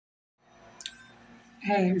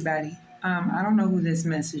Hey everybody. I don't know who this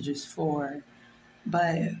message is for,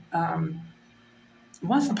 but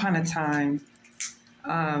once upon a time,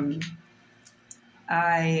 um,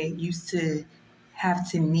 I used to have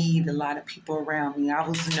to need a lot of people around me. I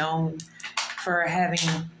was known for having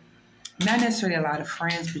not necessarily a lot of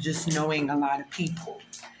friends, but just knowing a lot of people.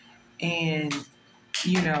 And,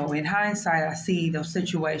 in hindsight, I see those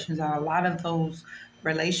situations, a lot of those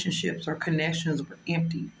relationships or connections were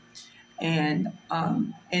empty. And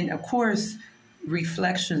of course,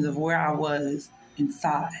 reflections of where I was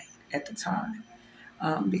inside at the time,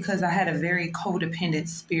 because I had a very codependent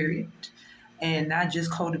spirit, and not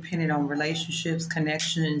just codependent on relationships,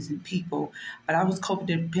 connections, and people, but I was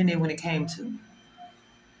codependent when it came to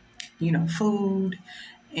food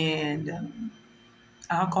and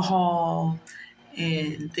alcohol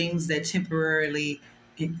and things that temporarily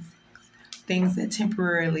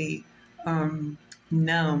um,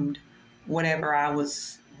 numbed whatever I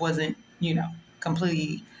wasn't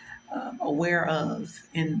completely aware of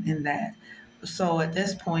in that. So at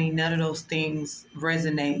this point, none of those things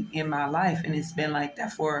resonate in my life, and it's been like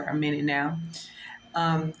that for a minute now.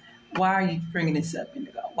 Um, why are you bringing this up,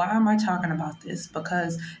 Indigo? Why am I talking about this?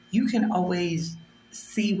 Because you can always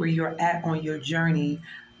see where you're at on your journey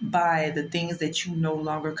by the things that you no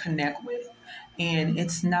longer connect with. And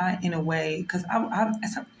it's not in a way, because a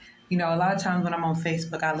lot of times when I'm on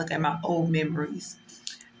Facebook, I look at my old memories.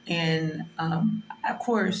 And of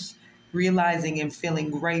course, realizing and feeling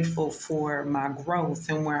grateful for my growth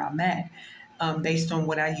and where I'm at, based on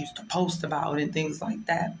what I used to post about and things like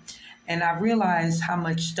that. And I realized how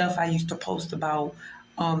much stuff I used to post about,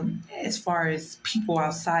 as far as people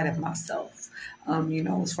outside of myself,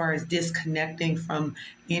 as far as disconnecting from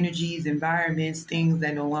energies, environments, things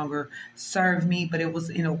that no longer serve me, but it was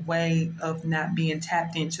in a way of not being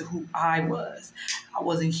tapped into who I was. I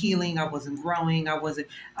wasn't healing, I wasn't growing, I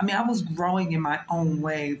was growing in my own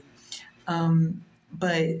way,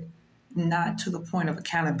 but not to the point of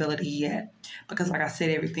accountability yet. Because, like I said,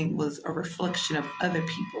 everything was a reflection of other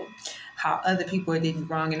people, how other people did me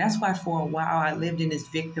wrong. And that's why for a while I lived in this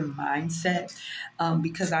victim mindset,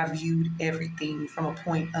 because I viewed everything from a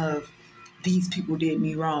point of these people did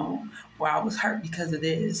me wrong, or I was hurt because of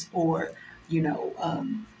this, or,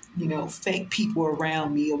 fake people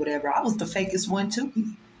around me or whatever. I was the fakest one too.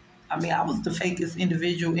 I was the fakest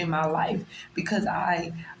individual in my life because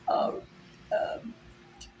I uh, uh,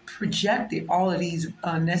 projected all of these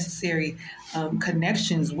unnecessary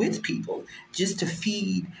connections with people just to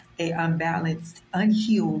feed a unbalanced,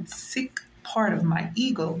 unhealed, sick part of my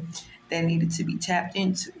ego that needed to be tapped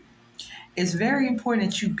into. It's very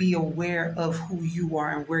important that you be aware of who you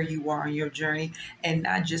are and where you are on your journey, and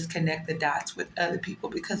not just connect the dots with other people,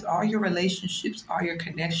 because all your relationships, all your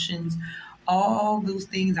connections, all those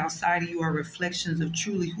things outside of you are reflections of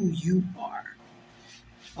truly who you are.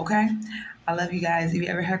 Okay? I love you guys. If you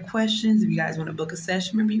ever have questions, if you guys want to book a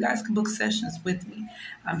session, remember you guys can book sessions with me.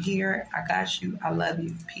 I'm here. I got you. I love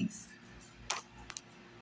you. Peace.